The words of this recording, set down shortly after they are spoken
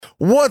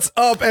What's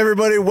up,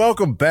 everybody?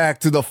 Welcome back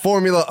to the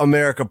Formula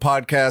America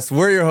podcast.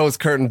 We're your hosts,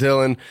 Kurt and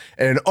Dylan.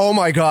 And oh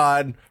my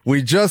God,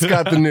 we just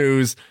got the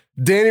news.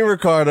 Danniel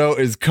Ricciardo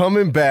is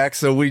coming back.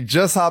 So we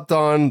just hopped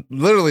on.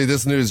 Literally,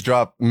 this news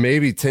dropped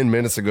maybe 10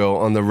 minutes ago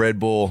on the Red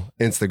Bull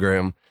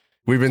Instagram.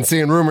 We've been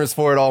seeing rumors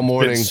for it all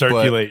morning. It's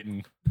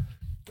circulating.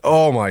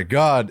 Oh my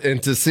God.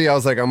 And to see, I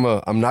was like, I'm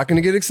not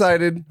going to get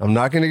excited. I'm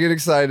not going to get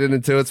excited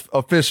until it's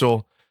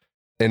official.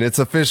 And it's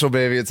official,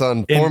 baby. It's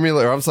on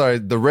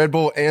the Red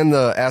Bull and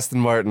the Aston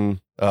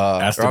Martin.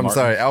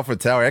 Alpha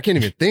Tauri. I can't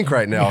even think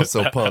right now. I'm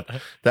so pumped.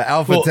 The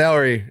Alpha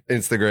Tauri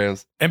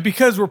Instagrams. And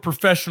because we're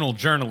professional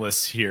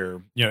journalists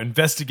here,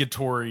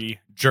 investigatory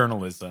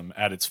journalism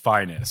at its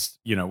finest,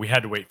 we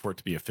had to wait for it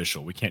to be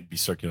official. We can't be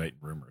circulating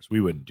rumors.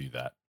 We wouldn't do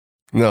that.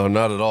 No,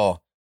 not at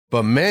all.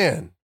 But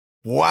man,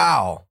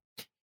 wow.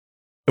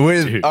 All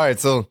right,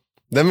 so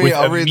I'll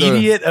read the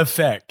immediate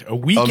effect. A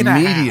week and a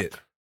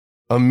half.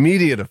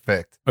 Immediate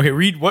effect. Okay,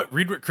 read what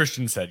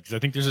Christian said, because I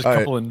think there's a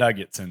couple of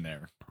nuggets in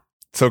there.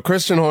 So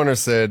Christian Horner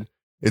said,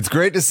 "It's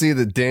great to see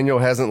that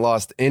Danniel hasn't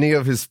lost any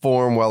of his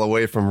form while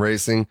away from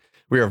racing.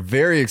 We are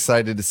very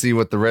excited to see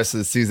what the rest of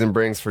the season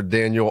brings for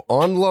Danniel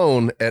on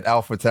loan at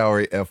Alpha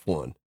Tauri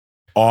F1."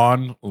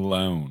 On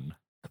loan.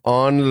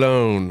 On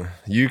loan.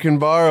 You can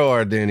borrow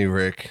our Danny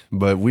Rick,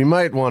 but we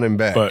might want him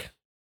back.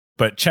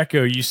 But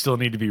Checo, you still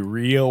need to be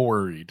real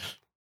worried.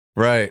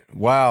 Right.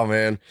 Wow,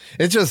 man.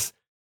 It's just...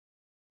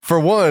 For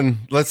one,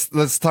 let's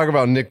talk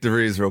about Nyck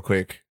DeVries real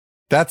quick.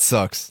 That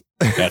sucks.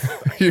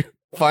 You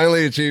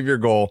finally achieve your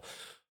goal.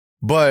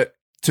 But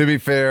to be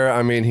fair,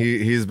 I mean,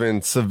 he's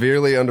been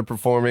severely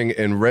underperforming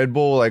in Red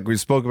Bull. Like we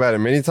spoke about it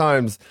many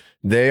times,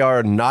 they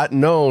are not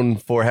known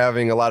for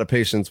having a lot of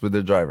patience with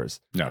their drivers.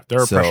 No,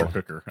 they're a pressure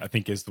cooker, I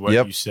think is what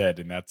you said.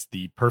 And that's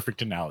the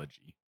perfect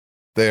analogy.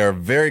 They are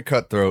very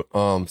cutthroat.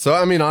 So,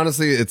 I mean,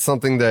 honestly, it's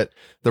something that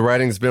the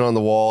writing's been on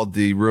the wall.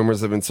 The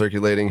rumors have been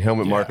circulating.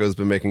 Helmut Marko's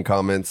been making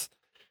comments.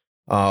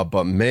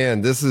 But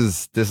man, this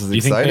is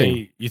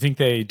exciting. You think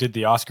they did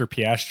the Oscar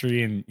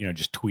Piastri and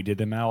just tweeted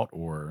him out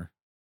or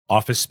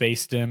office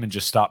spaced him and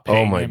just stopped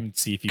paying him and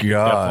see if he picked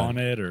up on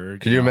it? Or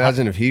could you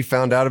imagine if he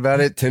found out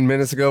about it 10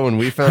 minutes ago when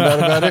we found out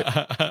about it?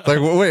 It's like,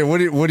 wait,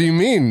 what do you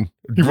mean?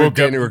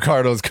 Danniel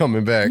Ricciardo's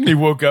coming back. He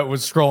woke up,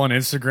 was scrolling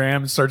Instagram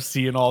and started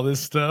seeing all this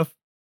stuff.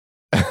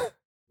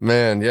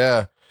 Man,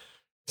 yeah.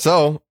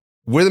 So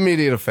with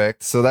immediate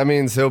effect, so that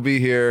means he'll be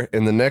here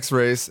in the next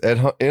race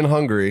in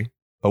Hungary.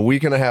 A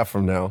week and a half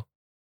from now.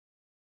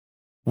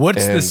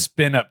 What's the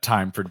spin up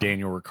time for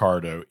Danniel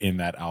Ricciardo in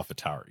that Alpha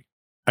Tauri?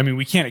 I mean,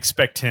 we can't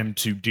expect him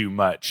to do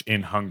much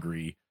in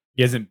Hungary.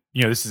 He hasn't,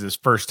 this is his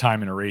first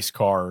time in a race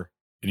car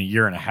in a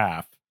year and a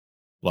half.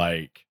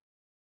 Like,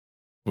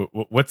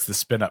 what's the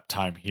spin up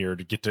time here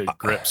to get to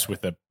grips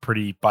with a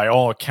pretty, by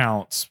all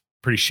accounts,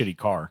 pretty shitty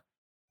car?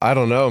 I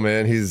don't know,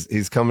 man.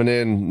 He's coming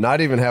in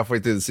not even halfway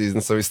through the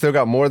season. So he's still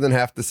got more than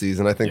half the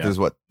season. I think there's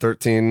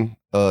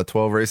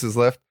 12 races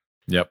left.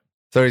 Yep.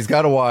 So he's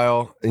got a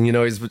while, and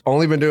he's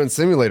only been doing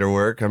simulator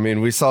work. I mean,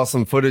 we saw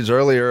some footage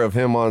earlier of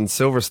him on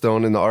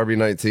Silverstone in the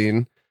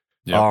RB19.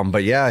 Yep.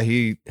 But yeah,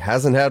 he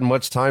hasn't had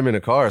much time in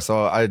a car,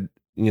 so I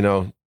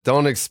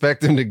don't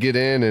expect him to get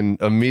in and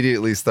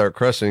immediately start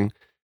crushing.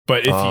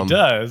 But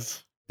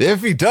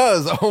if he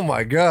does, oh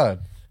my God!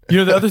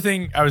 The other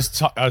thing I was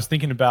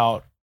thinking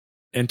about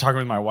and talking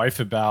with my wife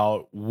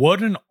about,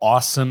 what an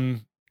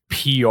awesome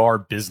PR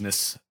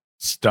business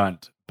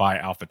stunt by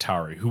Alpha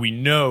Tauri, who we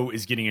know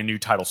is getting a new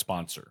title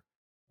sponsor,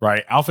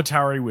 right? Alpha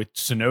Tauri with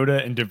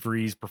Tsunoda and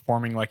DeVries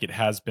performing like it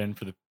has been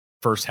for the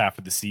first half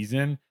of the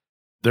season,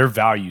 their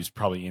value's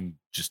probably in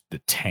just the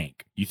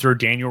tank. You throw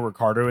Danniel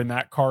Ricciardo in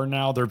that car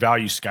now, their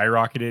value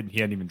skyrocketed. He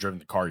hadn't even driven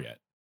the car yet.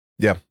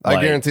 Yeah,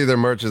 I guarantee their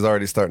merch is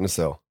already starting to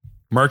sell.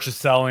 Merch is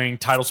selling,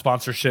 title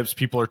sponsorships,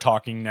 people are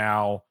talking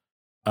now.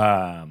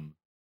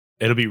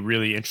 It'll be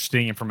really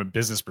interesting. And from a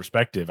business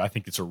perspective, I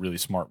think it's a really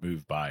smart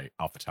move by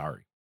Alpha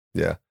Tauri.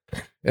 Yeah.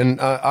 And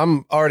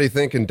I'm already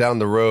thinking down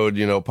the road,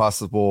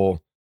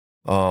 possible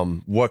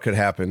what could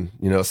happen,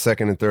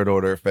 second and third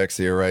order effects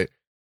here, right?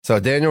 So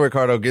Danniel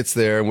Ricciardo gets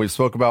there, and we've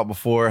spoke about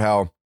before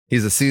how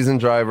he's a seasoned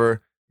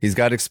driver. He's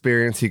got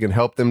experience. He can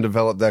help them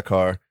develop that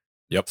car.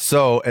 Yep.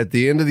 So at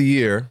the end of the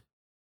year,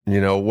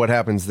 what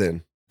happens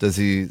then? Do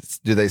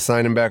they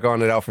sign him back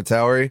on at Alpha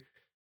Tauri?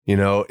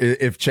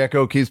 If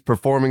Checo keeps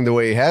performing the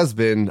way he has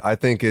been, I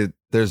think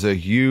there's a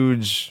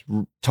huge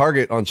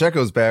target on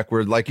Checo's back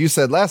where, like you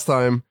said last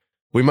time,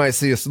 we might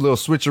see a little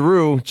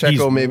switcheroo.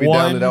 Checo maybe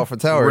down at Alpha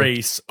Tauri.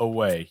 Race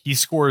away. He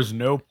scores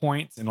no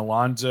points and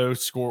Alonso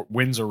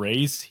wins a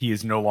race. He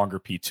is no longer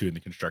P2 in the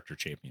Constructor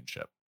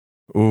Championship.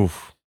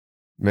 Oof.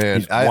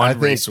 Man, I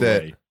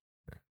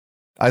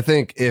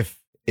think if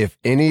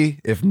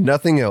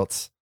nothing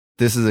else,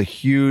 this is a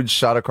huge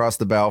shot across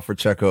the bow for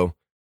Checo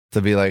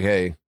to be like,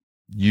 hey,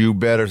 you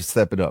better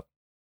step it up.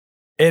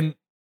 And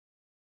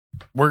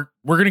we're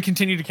going to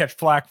continue to catch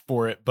flack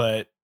for it,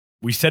 but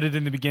we said it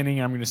in the beginning.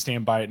 I'm going to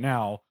stand by it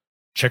now.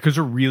 Checo's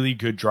a really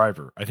good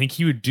driver. I think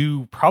he would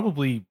do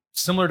probably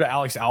similar to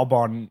Alex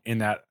Albon in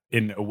that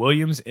in a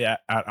Williams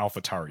at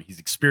Alpha Tauri. He's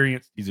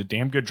experienced. He's a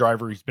damn good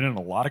driver. He's been in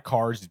a lot of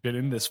cars. He's been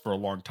in this for a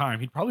long time.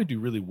 He'd probably do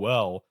really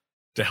well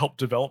to help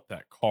develop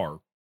that car.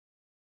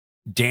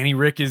 Danny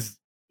Rick is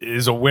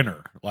a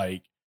winner.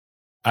 Like,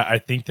 I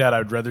think that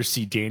I'd rather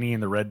see Danny in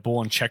the Red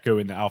Bull and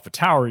Checo in the Alpha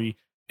Tauri,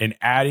 and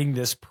adding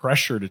this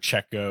pressure to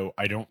Checo,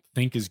 I don't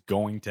think is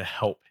going to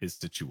help his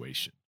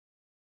situation.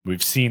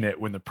 We've seen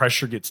it when the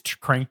pressure gets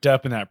cranked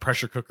up and that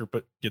pressure cooker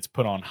gets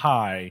put on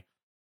high,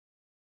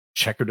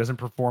 Checo doesn't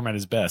perform at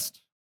his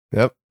best.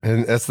 Yep.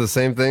 And that's the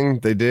same thing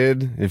they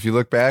did. If you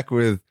look back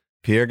with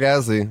Pierre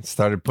Gasly,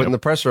 started putting the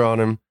pressure on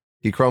him.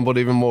 He crumbled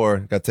even more,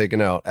 got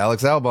taken out.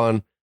 Alex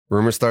Albon,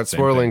 rumors start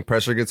swirling,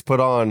 pressure gets put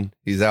on,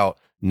 he's out.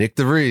 Nyck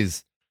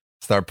DeVries,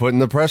 start putting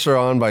the pressure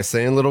on by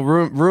saying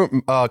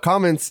little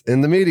comments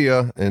in the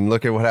media, and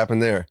look at what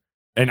happened there.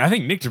 And I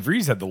think Nyck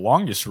DeVries had the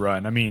longest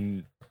run. I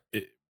mean,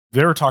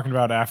 they were talking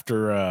about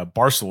after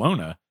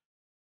Barcelona,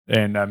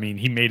 and I mean,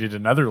 he made it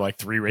another like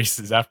 3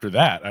 races after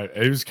that.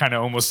 It was kind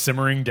of almost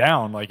simmering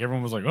down. Like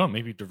everyone was like, "Oh,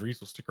 maybe DeVries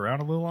will stick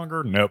around a little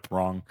longer." Nope,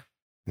 wrong.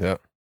 Yeah,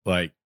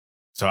 like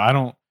so. I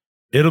don't.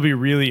 It'll be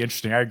really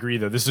interesting. I agree,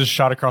 though. This is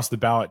shot across the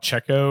bow at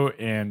Checo,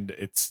 and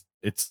it's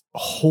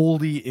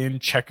wholly in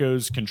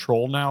Checo's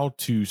control now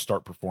to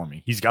start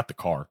performing. He's got the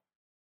car.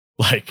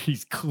 Like,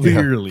 he's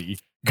clearly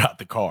got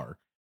the car.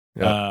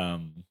 Yeah.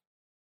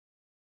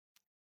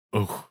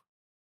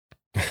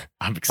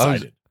 I'm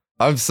excited.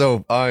 I am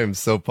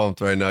so pumped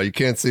right now. You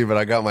can't see, but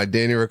I got my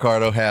Danny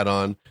Ricciardo hat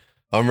on.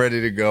 I'm ready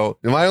to go.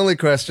 And my only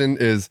question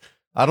is,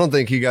 I don't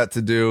think he got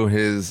to do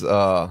his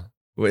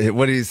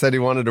what he said he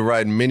wanted to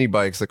ride mini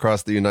bikes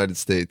across the United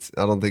States.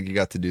 I don't think he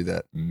got to do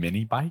that.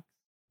 Mini bike?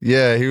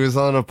 Yeah, he was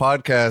on a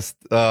podcast,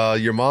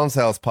 Your Mom's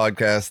House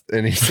podcast,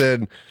 and he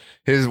said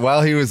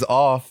while he was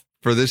off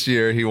for this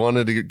year, he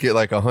wanted to get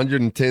like a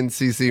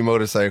 110cc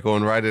motorcycle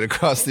and ride it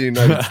across the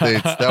United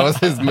States. That was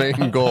his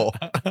main goal.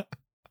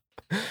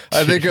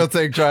 I think he'll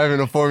take driving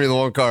a Formula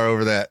One car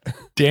over that.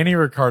 Danny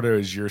Ricciardo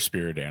is your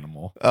spirit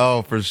animal.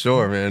 Oh, for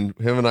sure, man.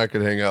 Him and I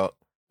could hang out.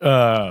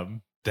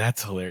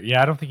 That's hilarious.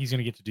 Yeah, I don't think he's going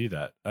to get to do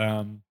that.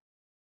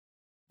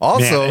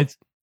 Also,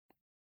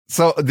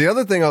 so the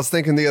other thing I was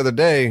thinking the other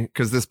day,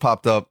 because this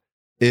popped up,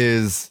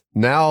 is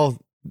now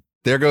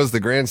there goes the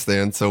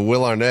grandstand. So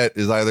Will Arnett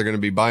is either going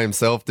to be by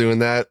himself doing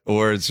that,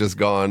 or it's just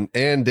gone.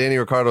 And Danny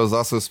Ricciardo is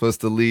also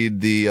supposed to lead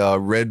the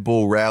Red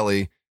Bull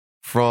Rally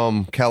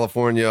from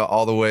California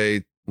all the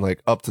way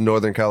like up to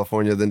Northern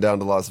California, then down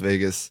to Las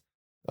Vegas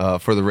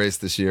for the race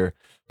this year.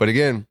 But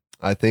again,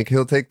 I think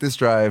he'll take this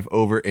drive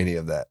over any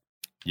of that.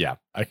 Yeah,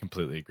 I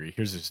completely agree.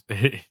 Here's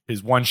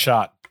his one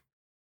shot,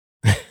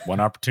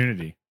 one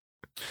opportunity.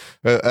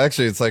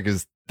 Actually, it's like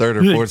his third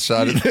or fourth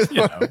shot. At this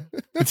point.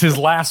 It's his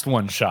last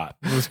one shot.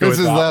 Let's go. It's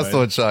his last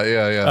one shot.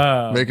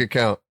 Yeah. Make it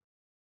count.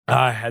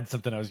 I had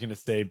something I was going to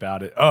say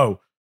about it. Oh,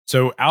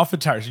 so Alpha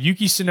Tauri,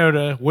 Yuki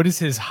Tsunoda. What is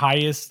his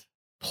highest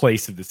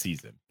place of the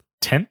season?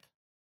 10th.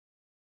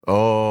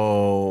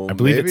 Oh, I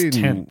believe it's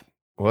 10th.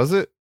 Was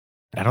it?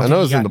 I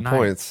know it's in the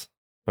points.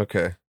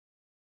 Okay.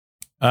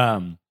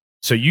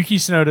 So Yuki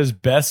Tsunoda's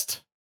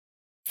best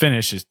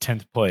finish is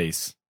 10th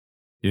place.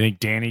 You think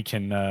Danny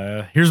can?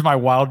 Here's my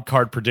wild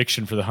card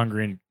prediction for the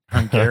Hungarian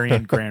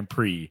Grand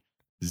Prix: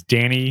 is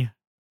Danny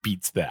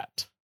beats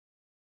that?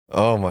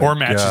 Oh my! Or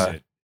matches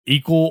it,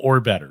 equal or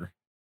better.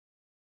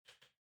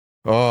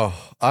 Oh,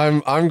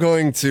 I'm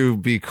going to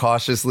be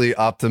cautiously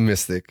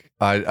optimistic.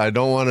 I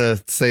don't want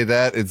to say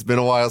that. It's been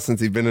a while since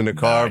he's been in a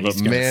car, but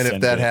man,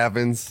 if that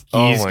happens,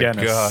 he's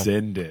gonna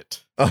send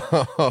it.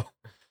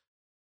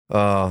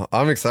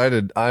 I'm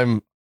excited.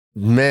 I'm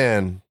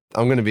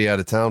going to be out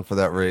of town for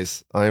that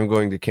race. I am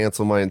going to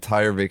cancel my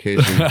entire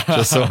vacation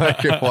just so I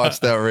can watch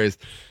that race.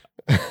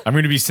 I'm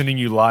going to be sending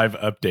you live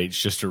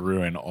updates just to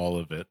ruin all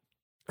of it.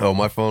 Oh,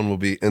 my phone will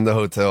be in the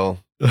hotel,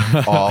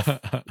 off,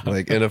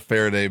 like in a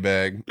Faraday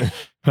bag.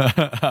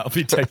 I'll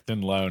be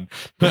texting Lone.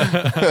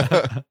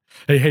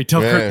 Hey,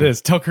 tell Kurt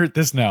this. Tell Kurt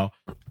this now.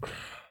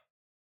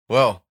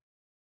 Well,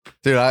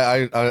 dude,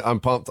 I'm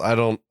pumped. I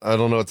don't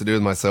know what to do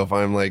with myself.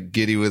 I'm like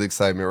giddy with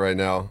excitement right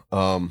now.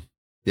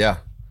 Yeah.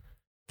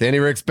 Danny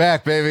Rick's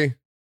back, baby.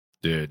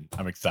 Dude,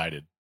 I'm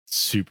excited.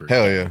 Super.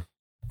 Hell yeah.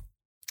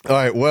 All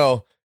right.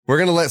 Well, we're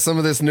going to let some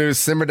of this news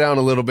simmer down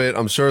a little bit.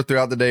 I'm sure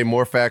throughout the day,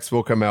 more facts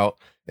will come out.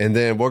 And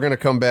then we're going to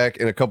come back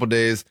in a couple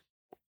days,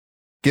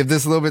 give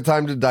this a little bit of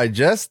time to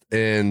digest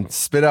and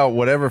spit out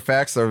whatever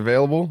facts are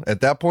available at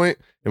that point.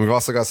 And we've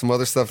also got some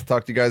other stuff to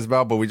talk to you guys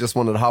about, but we just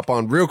wanted to hop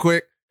on real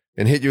quick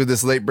and hit you with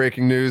this late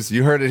breaking news.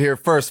 You heard it here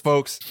first,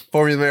 folks.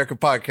 Formula America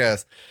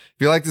Podcast.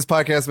 If you like this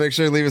podcast, make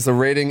sure you leave us a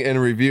rating and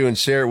a review and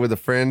share it with a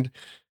friend.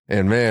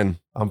 And man,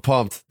 I'm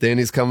pumped.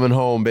 Danny's coming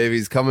home, baby.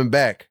 He's coming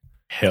back.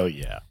 Hell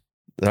yeah.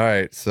 All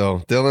right. So,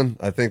 Dylan,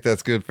 I think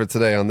that's good for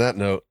today. On that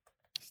note,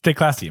 stay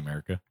classy,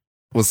 America.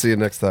 We'll see you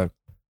next time.